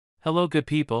Hello good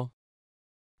people.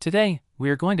 Today, we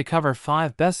are going to cover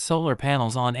 5 best solar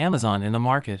panels on Amazon in the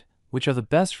market, which are the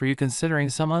best for you considering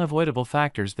some unavoidable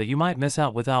factors that you might miss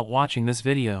out without watching this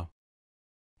video.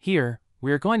 Here,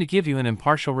 we are going to give you an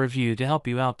impartial review to help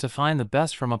you out to find the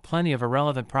best from a plenty of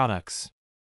irrelevant products.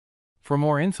 For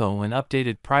more info and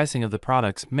updated pricing of the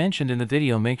products mentioned in the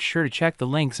video, make sure to check the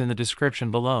links in the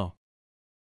description below.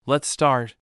 Let's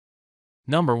start.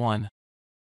 Number 1.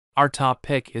 Our top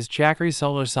pick is Jackery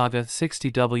SolarSaga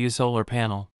 60W solar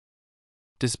panel.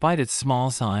 Despite its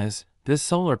small size, this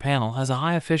solar panel has a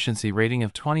high efficiency rating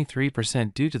of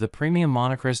 23% due to the premium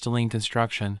monocrystalline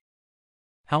construction.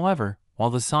 However, while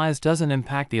the size doesn't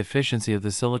impact the efficiency of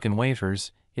the silicon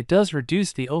wafers, it does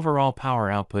reduce the overall power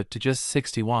output to just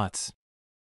 60 watts.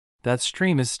 That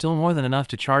stream is still more than enough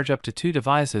to charge up to 2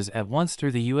 devices at once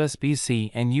through the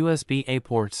USB-C and USB-A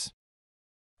ports.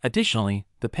 Additionally,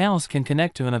 the panels can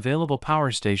connect to an available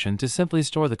power station to simply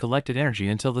store the collected energy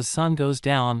until the sun goes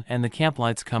down and the camp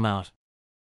lights come out.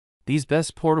 These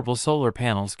best portable solar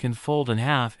panels can fold in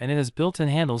half, and it has built-in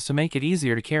handles to make it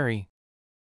easier to carry.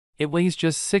 It weighs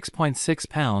just 6.6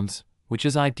 pounds, which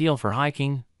is ideal for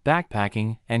hiking,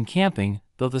 backpacking, and camping,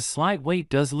 though the slight weight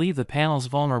does leave the panels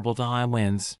vulnerable to high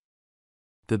winds.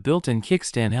 The built-in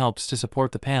kickstand helps to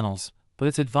support the panels, but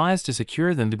it's advised to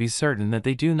secure them to be certain that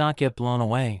they do not get blown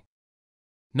away.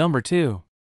 Number 2.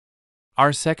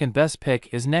 Our second best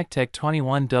pick is Nekteck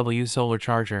 21W solar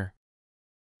charger.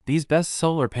 These best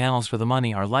solar panels for the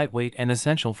money are lightweight and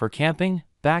essential for camping,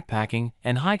 backpacking,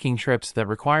 and hiking trips that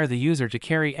require the user to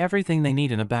carry everything they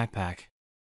need in a backpack.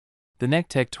 The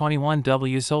Nekteck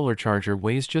 21W solar charger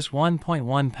weighs just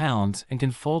 1.1 pounds and can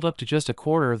fold up to just a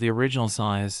quarter of the original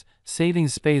size, saving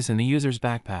space in the user's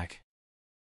backpack.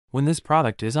 When this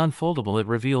product is unfoldable, it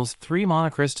reveals 3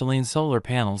 monocrystalline solar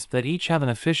panels that each have an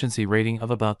efficiency rating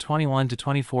of about 21 to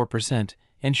 24%,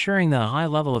 ensuring that a high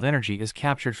level of energy is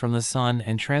captured from the sun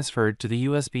and transferred to the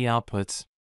USB outputs.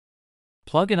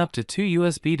 Plug in up to 2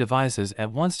 USB devices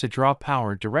at once to draw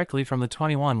power directly from the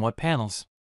 21-watt panels.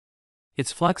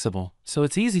 It's flexible, so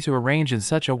it's easy to arrange in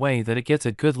such a way that it gets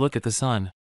a good look at the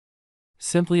sun.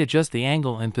 Simply adjust the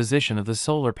angle and position of the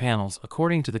solar panels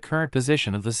according to the current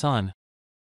position of the sun.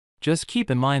 Just keep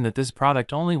in mind that this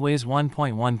product only weighs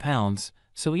 1.1 pounds,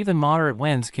 so even moderate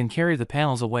winds can carry the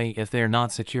panels away if they are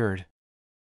not secured.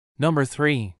 Number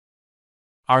 3.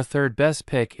 Our third best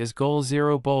pick is Goal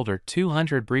Zero Boulder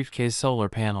 200 Briefcase Solar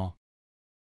Panel.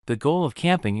 The goal of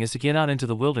camping is to get out into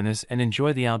the wilderness and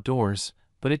enjoy the outdoors,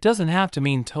 but it doesn't have to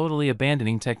mean totally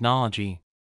abandoning technology.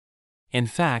 In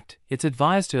fact, it's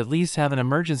advised to at least have an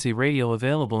emergency radio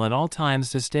available at all times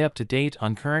to stay up to date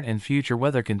on current and future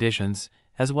weather conditions,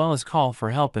 as well as call for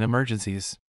help in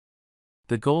emergencies.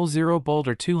 The Goal Zero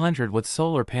Boulder 200-watt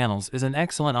solar panels is an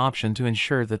excellent option to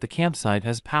ensure that the campsite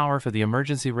has power for the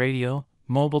emergency radio,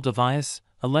 mobile device,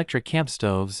 electric camp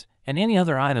stoves, and any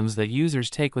other items that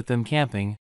users take with them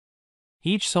camping.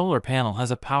 Each solar panel has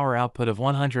a power output of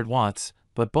 100 watts,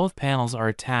 but both panels are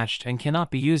attached and cannot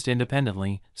be used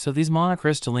independently, so these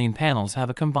monocrystalline panels have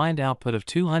a combined output of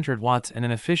 200 watts and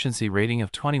an efficiency rating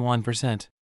of 21%.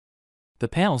 The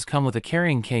panels come with a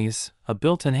carrying case, a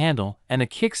built-in handle, and a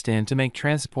kickstand to make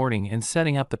transporting and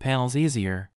setting up the panels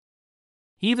easier.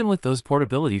 Even with those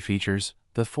portability features,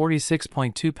 the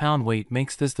 46.2-pound weight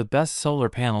makes this the best solar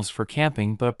panels for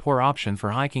camping but a poor option for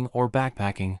hiking or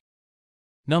backpacking.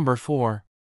 Number 4.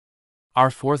 Our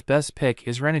fourth best pick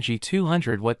is Renogy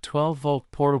 200-watt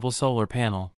 12-volt portable solar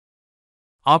panel.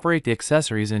 Operate the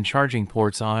accessories and charging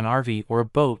ports on an RV or a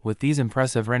boat with these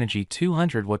impressive Renogy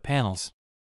 200-watt panels.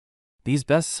 These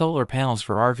best solar panels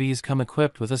for RVs come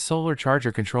equipped with a solar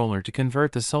charger controller to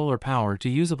convert the solar power to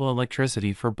usable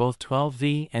electricity for both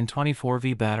 12V and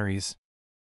 24V batteries.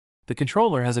 The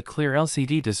controller has a clear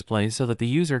LCD display so that the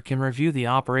user can review the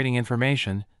operating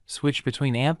information, switch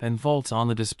between amp and volts on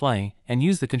the display, and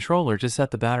use the controller to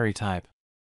set the battery type.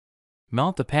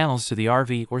 Mount the panels to the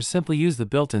RV or simply use the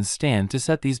built-in stand to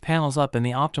set these panels up in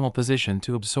the optimal position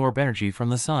to absorb energy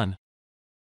from the sun.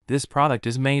 This product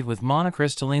is made with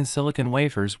monocrystalline silicon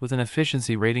wafers with an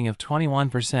efficiency rating of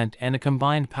 21% and a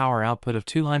combined power output of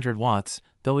 200 watts,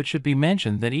 though it should be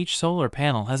mentioned that each solar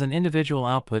panel has an individual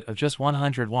output of just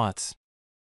 100 watts.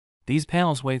 These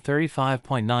panels weigh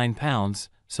 35.9 pounds,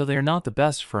 so they are not the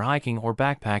best for hiking or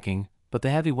backpacking, but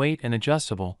the heavy weight and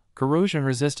adjustable,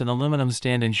 corrosion-resistant aluminum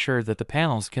stand ensure that the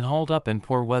panels can hold up in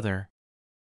poor weather.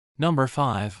 Number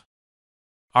 5.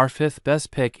 Our fifth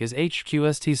best pick is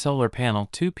HQST Solar Panel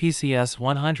 2 PCS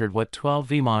 100-watt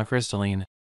 12V monocrystalline.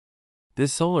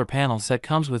 This solar panel set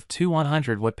comes with 2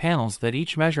 100-watt panels that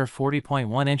each measure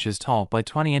 40.1 inches tall by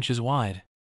 20 inches wide.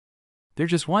 They're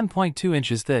just 1.2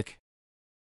 inches thick.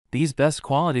 These best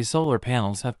quality solar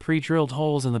panels have pre-drilled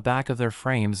holes in the back of their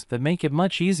frames that make it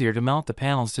much easier to mount the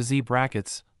panels to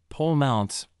Z-brackets, pole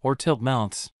mounts, or tilt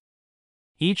mounts.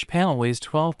 Each panel weighs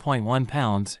 12.1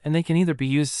 pounds and they can either be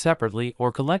used separately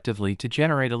or collectively to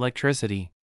generate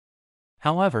electricity.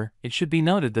 However, it should be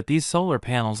noted that these solar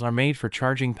panels are made for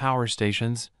charging power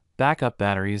stations, backup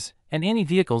batteries, and any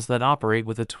vehicles that operate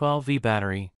with a 12V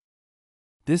battery.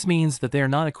 This means that they are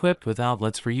not equipped with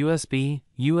outlets for USB,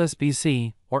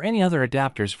 USB-C, or any other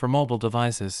adapters for mobile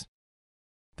devices.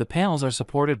 The panels are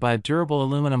supported by a durable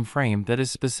aluminum frame that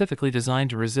is specifically designed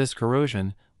to resist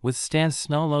corrosion, withstand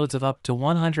snow loads of up to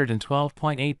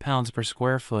 112.8 pounds per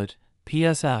square foot,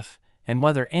 PSF, and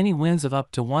weather any winds of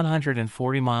up to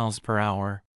 140 miles per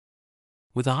hour.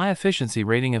 With a high efficiency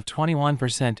rating of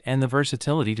 21% and the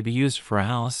versatility to be used for a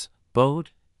house,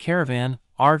 boat, caravan,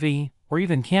 RV, or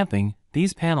even camping,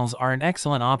 these panels are an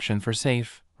excellent option for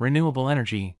safe, renewable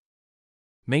energy.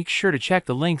 Make sure to check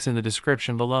the links in the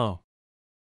description below.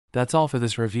 That's all for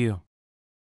this review.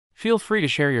 Feel free to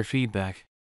share your feedback.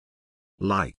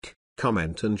 Like,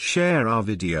 comment and share our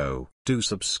video. Do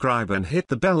subscribe and hit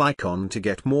the bell icon to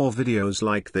get more videos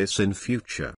like this in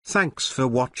future. Thanks for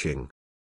watching.